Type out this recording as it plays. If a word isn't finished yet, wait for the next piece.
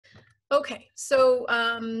Okay, so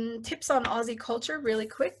tips on Aussie culture really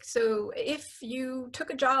quick. So if you took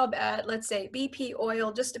a job at, let's say, BP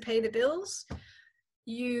Oil just to pay the bills,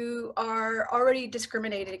 you are already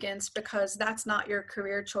discriminated against because that's not your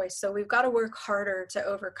career choice. So we've got to work harder to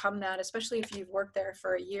overcome that, especially if you've worked there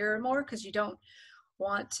for a year or more, because you don't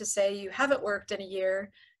want to say you haven't worked in a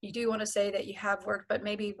year. You do want to say that you have worked, but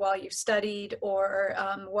maybe while you studied or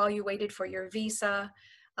while you waited for your visa.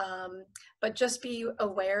 Um, but just be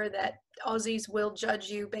aware that Aussies will judge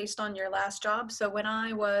you based on your last job. So when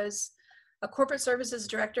I was a corporate services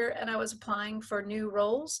director and I was applying for new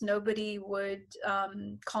roles, nobody would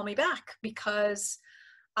call me back because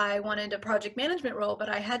I wanted a project management role, but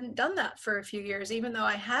I hadn't done that for a few years. Even though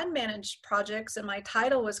I had managed projects and my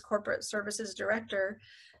title was corporate services director,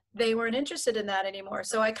 they weren't interested in that anymore.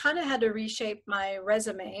 So I kind of had to reshape my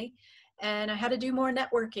resume and I had to do more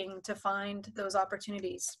networking to find those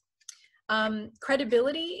opportunities.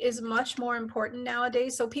 Credibility is much more important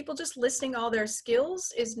nowadays. So people just listing all their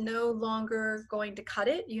skills is no longer going to cut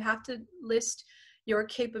it. You have to list your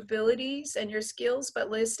capabilities and your skills,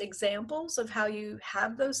 but list examples of how you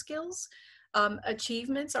have those skills.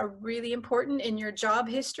 Achievements are really important in your job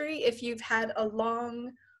history. If you've had a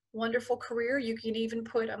long, wonderful career, you can even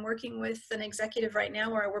put, I'm working with an executive right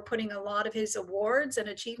now where we're putting a lot of his awards and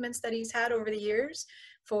achievements that he's had over the years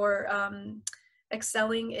for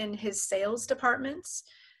excelling in his sales departments.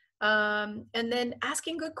 And then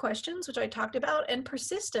asking good questions, which I talked about, and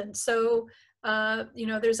persistence. So,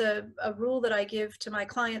 there's a rule that I give to my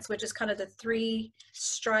clients, which is kind of the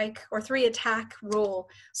 3-strike or 3-attack rule.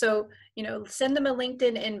 So, send them a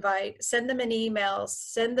LinkedIn invite, send them an email,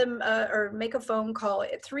 send them or make a phone call.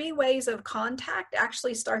 3 ways of contact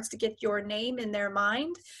actually starts to get your name in their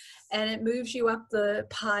mind, and it moves you up the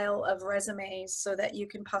pile of resumes so that you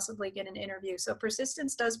can possibly get an interview. So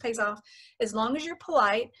persistence does pay off as long as you're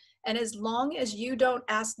polite and as long as you don't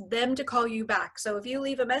ask them to call you back. So if you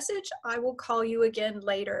leave a message, I will call you again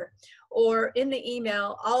later. Or in the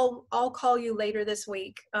email, I'll call you later this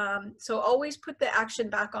week. So always put the action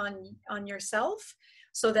back on yourself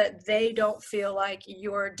so that they don't feel like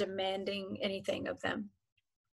you're demanding anything of them.